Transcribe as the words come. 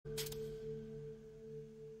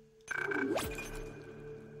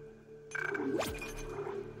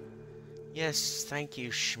Yes, thank you,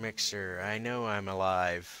 Schmixer. I know I'm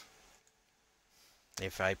alive.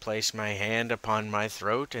 If I place my hand upon my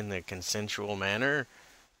throat in the consensual manner,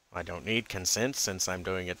 I don't need consent since I'm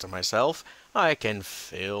doing it to myself, I can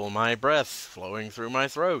feel my breath flowing through my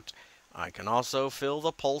throat. I can also feel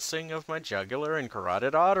the pulsing of my jugular and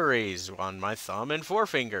carotid arteries on my thumb and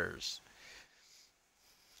forefingers.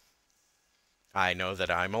 I know that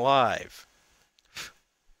I'm alive.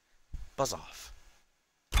 Buzz off.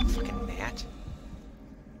 Fucking gnat.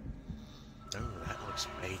 Oh, that looks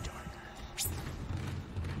way darker.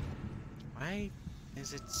 Why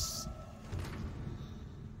is its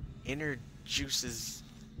inner juices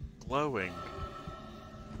glowing?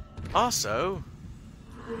 Also,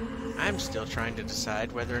 I'm still trying to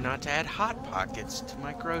decide whether or not to add Hot Pockets to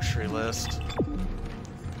my grocery list.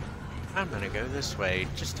 I'm gonna go this way,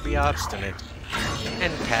 just to be obstinate,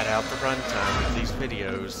 and cat out the runtime of these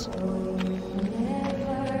videos.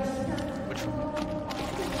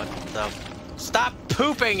 What the... Stop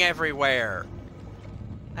pooping everywhere!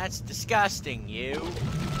 That's disgusting, you!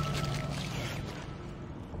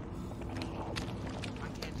 Why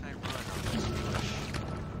can't I run on this bush?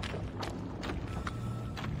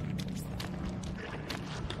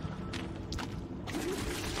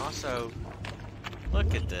 Also,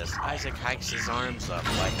 look at this. Isaac hikes his arms up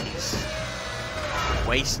like he's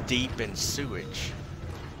waist deep in sewage.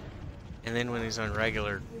 And then when he's on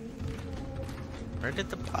regular... Where did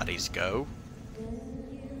the bodies go?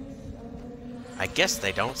 I guess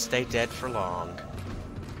they don't stay dead for long.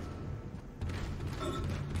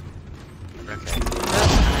 Okay.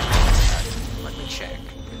 Let me check.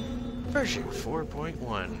 Version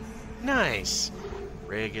 4.1. Nice!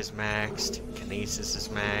 Rig is maxed, Kinesis is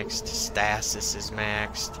maxed, Stasis is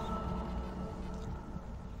maxed.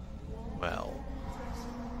 Well,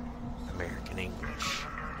 American English.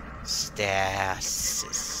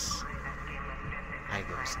 Stasis. I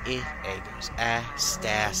goes A goes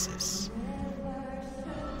stasis.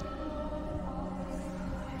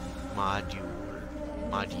 Module.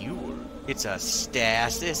 It's a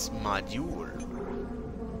stasis module.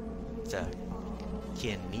 It's a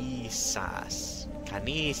kinesis.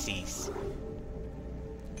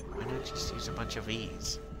 Why not just use a bunch of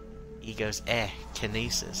E's? E goes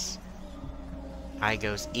kinesis. I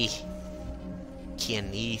goes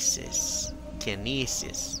kinesis.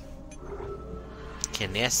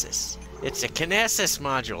 Kinesis. It's a kinesis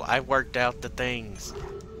module. I worked out the things.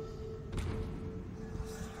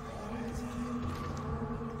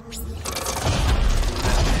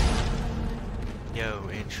 Yo,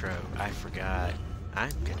 intro. I forgot.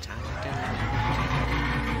 I'm Katana.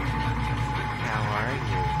 How are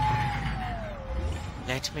you?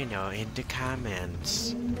 Let me know in the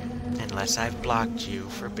comments. Unless I've blocked you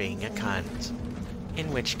for being a cunt.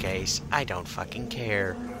 In which case, I don't fucking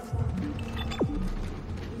care.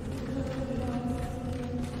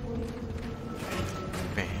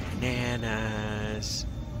 Bananas.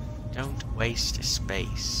 Don't waste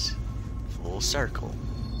space. Full circle.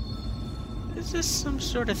 Is this some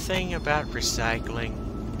sort of thing about recycling?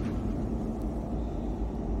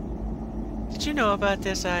 Did you know about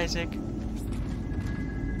this, Isaac?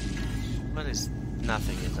 What is...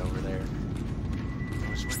 Nothing is over there. I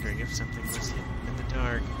was wondering if something was hidden in the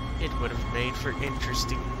dark. It would have made for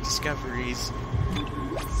interesting discoveries.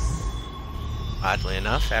 Oddly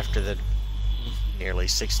enough, after the nearly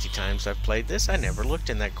 60 times I've played this, I never looked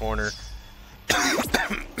in that corner.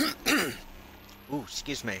 Ooh,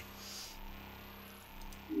 excuse me.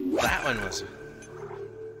 That one was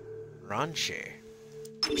raunchy.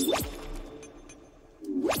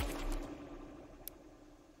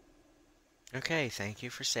 Okay, thank you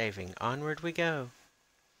for saving. Onward we go.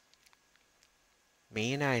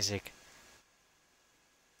 Me and Isaac.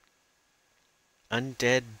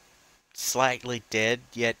 Undead, slightly dead,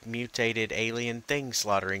 yet mutated alien thing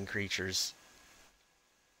slaughtering creatures.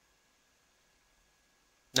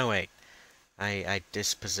 No, wait. I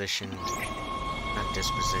dispositioned... Not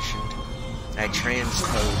dispositioned. I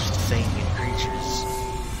transposed thing and creatures.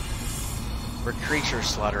 We're creature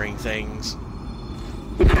slaughtering things.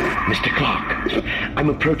 Mr. Clark, I'm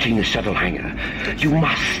approaching the shuttle hangar.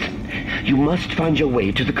 You must find your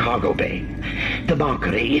way to the cargo bay. The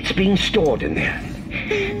marker, it's being stored in there.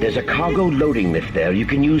 There's a cargo loading lift there you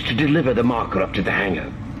can use to deliver the marker up to the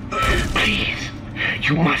hangar. Please,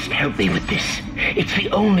 you must help me with this. It's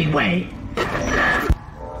the only way.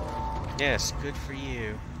 Yes, good for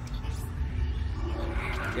you.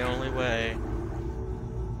 The only way.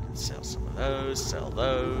 Sell some of those, sell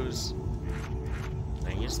those. Can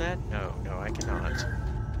I use that? No, I cannot.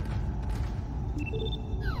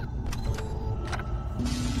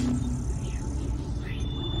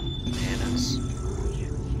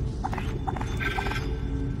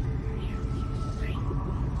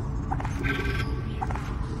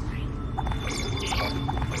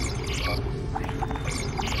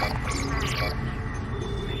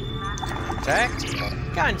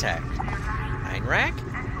 Contact. Contact. Mine rack.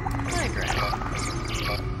 Mine rack.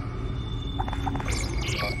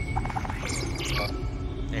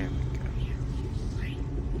 There we go.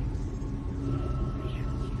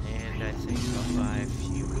 And I think I'll buy a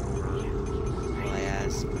few more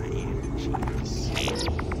plasma energies.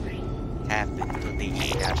 Tap into the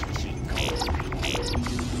energy core.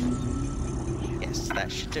 Yes,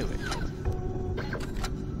 that should do it.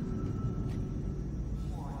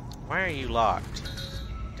 Why are you locked?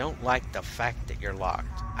 Don't like the fact that you're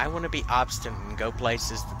locked. I want to be obstinate and go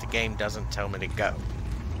places that the game doesn't tell me to go.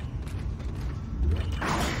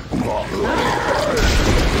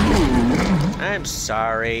 I'm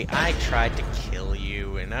sorry. I tried to kill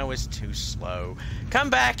you and I was too slow. Come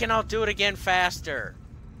back and I'll do it again faster.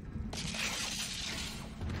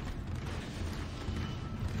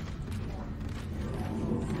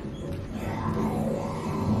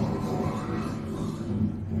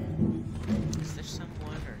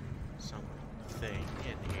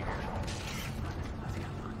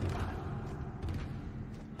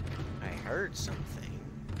 Heard something.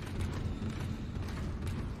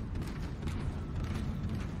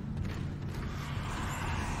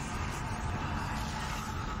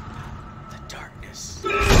 The darkness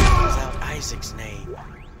calls out Isaac's name.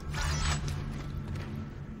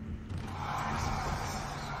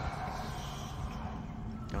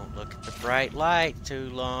 Don't look at the bright light too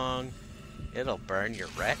long. It'll burn your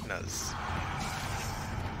retinas.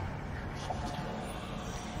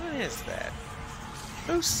 What is that?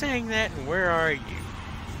 Who's saying that and where are you?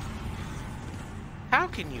 How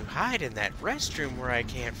can you hide in that restroom where I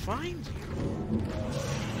can't find you?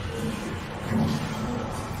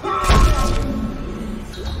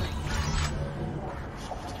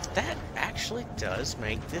 That actually does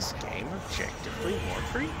make this game objectively more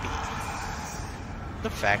creepy. The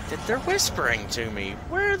fact that they're whispering to me.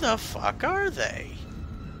 Where the fuck are they?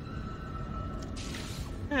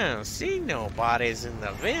 I don't see nobody's in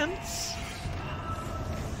the vents.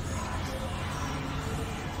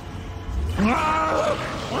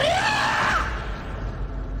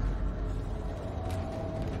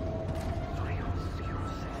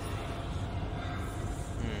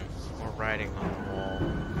 More writing on the wall.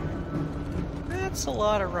 That's a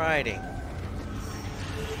lot of writing.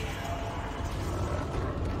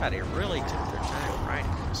 God, they really took their time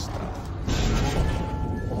writing this stuff.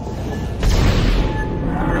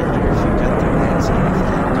 I wonder if you got the red stuff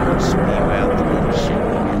that don't spew out the little shit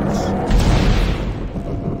buckets.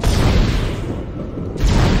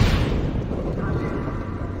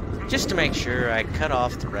 Just to make sure, I cut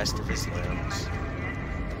off the rest of his limbs.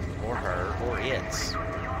 Or her, or its.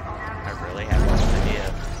 I really have no idea.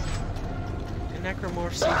 Do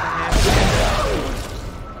necromorphs even have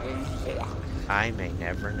that? I may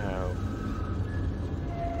never know.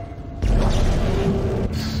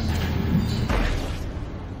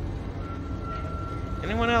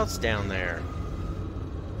 Anyone else down there?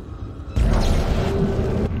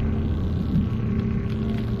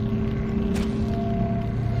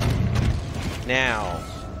 Now,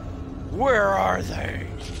 where are they?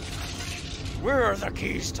 Where are the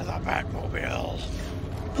keys to the Batmobile?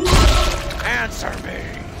 Answer me!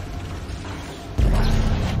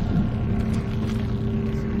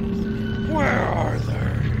 Where are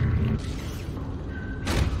they?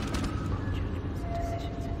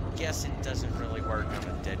 Guess it doesn't really work on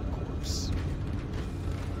a dead corpse.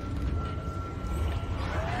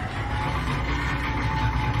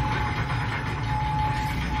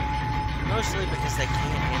 Mostly because they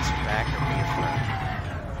can't answer back or be afraid.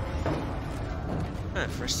 Huh,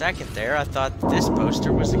 for a second there, I thought this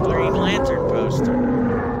poster was a Green Lantern poster.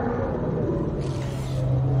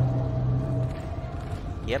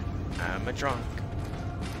 Yep, I'm a drunk.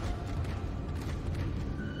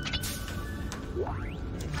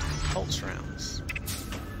 Pulse rounds.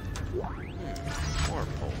 More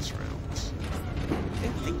pulse rounds. I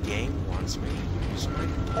think the game wants me to use my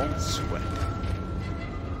pulse weapon.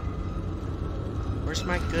 Where's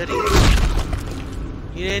my goodie?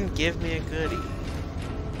 You didn't give me a goodie.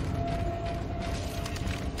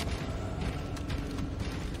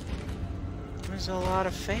 There's a lot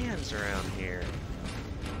of fans around here.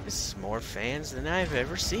 This is more fans than I've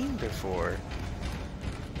ever seen before.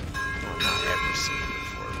 Well, not ever seen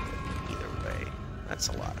before, but either way, that's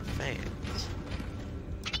a lot of fans.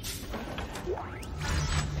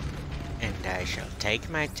 And I shall take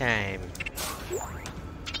my time.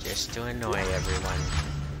 Just to annoy everyone.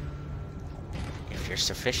 If you're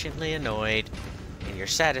sufficiently annoyed, and you're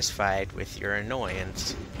satisfied with your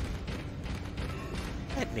annoyance,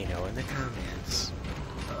 let me know in the comments.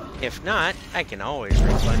 If not, I can always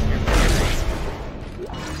refund your money.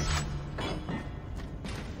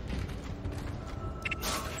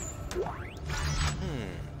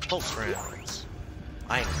 Pulse rounds.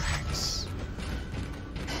 Iron axe.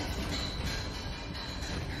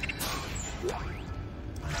 Iron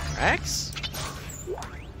axe.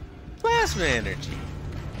 Plasma energy.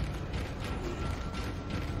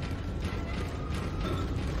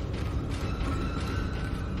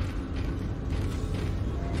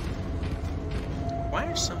 Why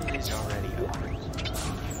are some of these already open?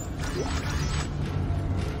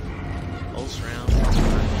 Pulse rounds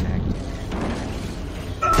protected.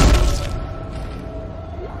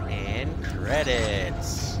 And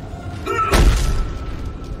credits.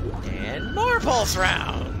 And more pulse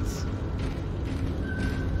rounds.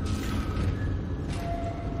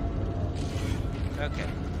 Okay.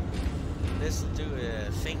 Let's do a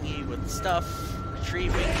thingy with stuff.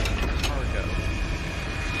 Retrieving cargo.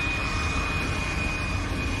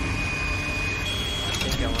 I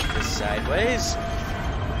think I want this sideways.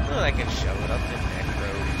 Well, I can shove it up the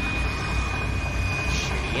necro.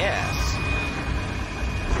 Shitty ass.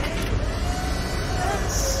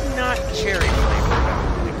 That's not cherry flavored,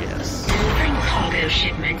 I guess. Delivering cargo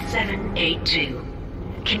shipment 782.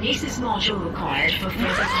 Kinesis module required for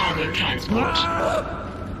further cargo transport.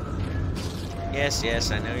 Yes,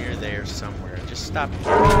 yes, I know you're there somewhere. Just stop.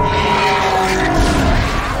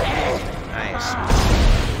 Nice.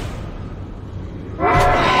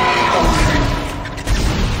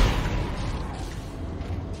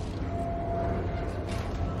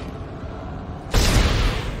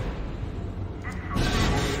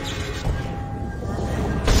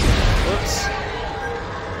 Whoops.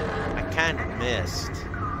 I kind of missed.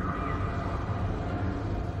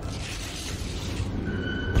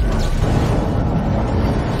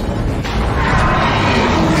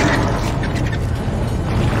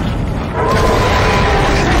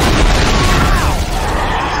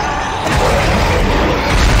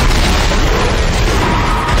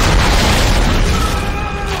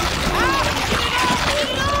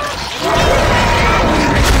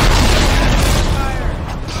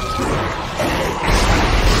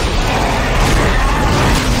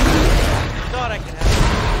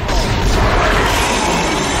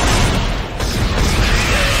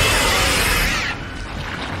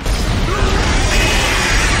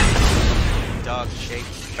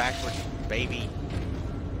 Baby.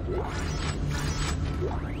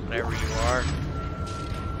 Whatever you are.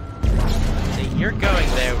 See, you're going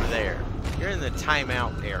over there. You're in the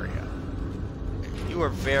timeout area. You are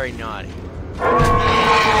very naughty.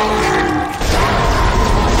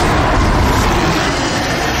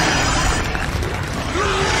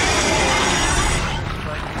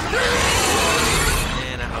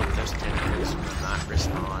 And I hope those tentacles will not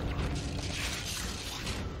respawn.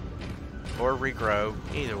 Or regrow.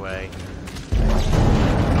 Either way.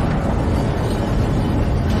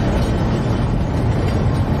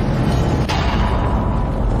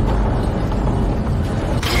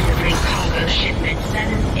 Delivering cargo shipment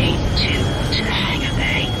 782 to the hangar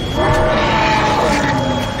bay.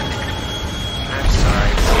 I'm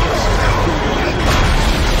sorry.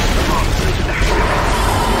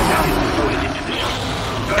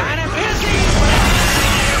 Kinda busy!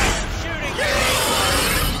 Shooting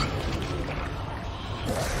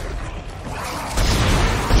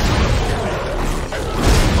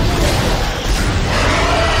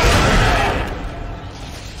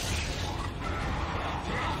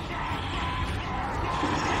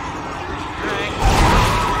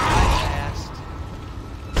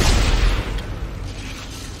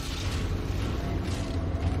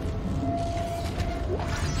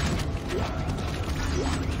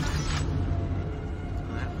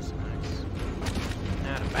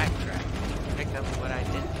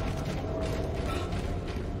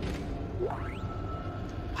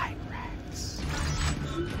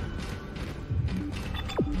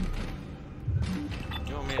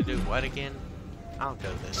what again? I'll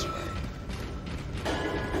go this way.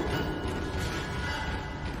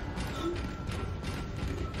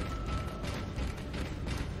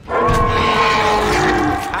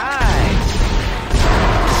 Hi!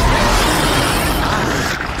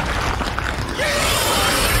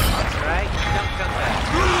 That's right, don't come back.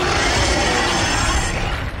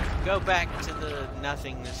 Go back to the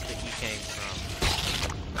nothingness that you came from.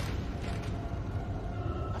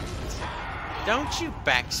 Don't you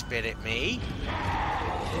backspit at me.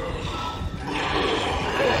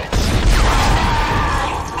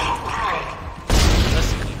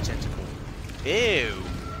 Listen, you tentacle. Ew.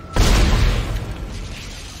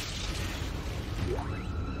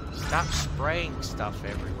 Stop spraying stuff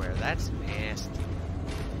everywhere. That's nasty.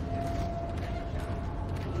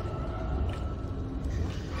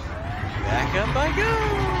 Back up I go.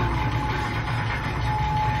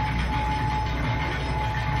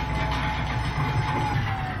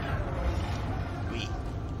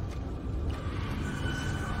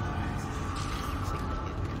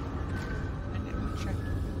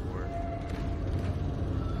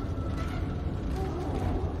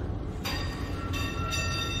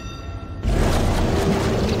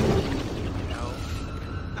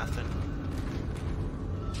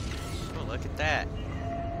 look at that.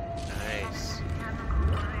 Nice.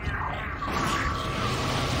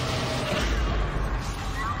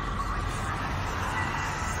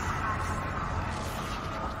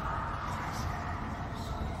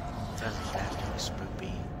 Doesn't that look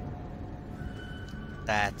spoopy?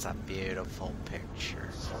 That's a beautiful picture.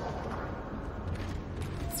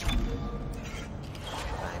 Time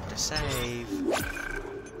to save.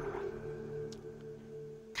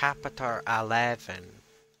 Chapter 11.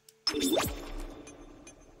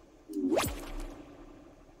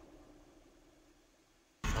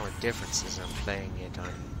 Only difference is I'm playing it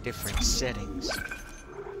on different settings.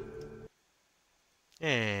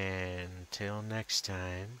 And until next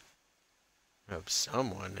time, hope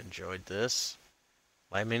someone enjoyed this.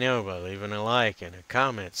 Let me know by leaving a like and a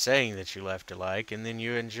comment saying that you left a like and then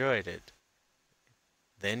you enjoyed it.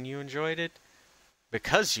 Then you enjoyed it?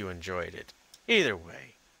 Because you enjoyed it. Either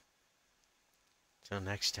way. Till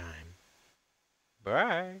next time.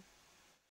 Bye.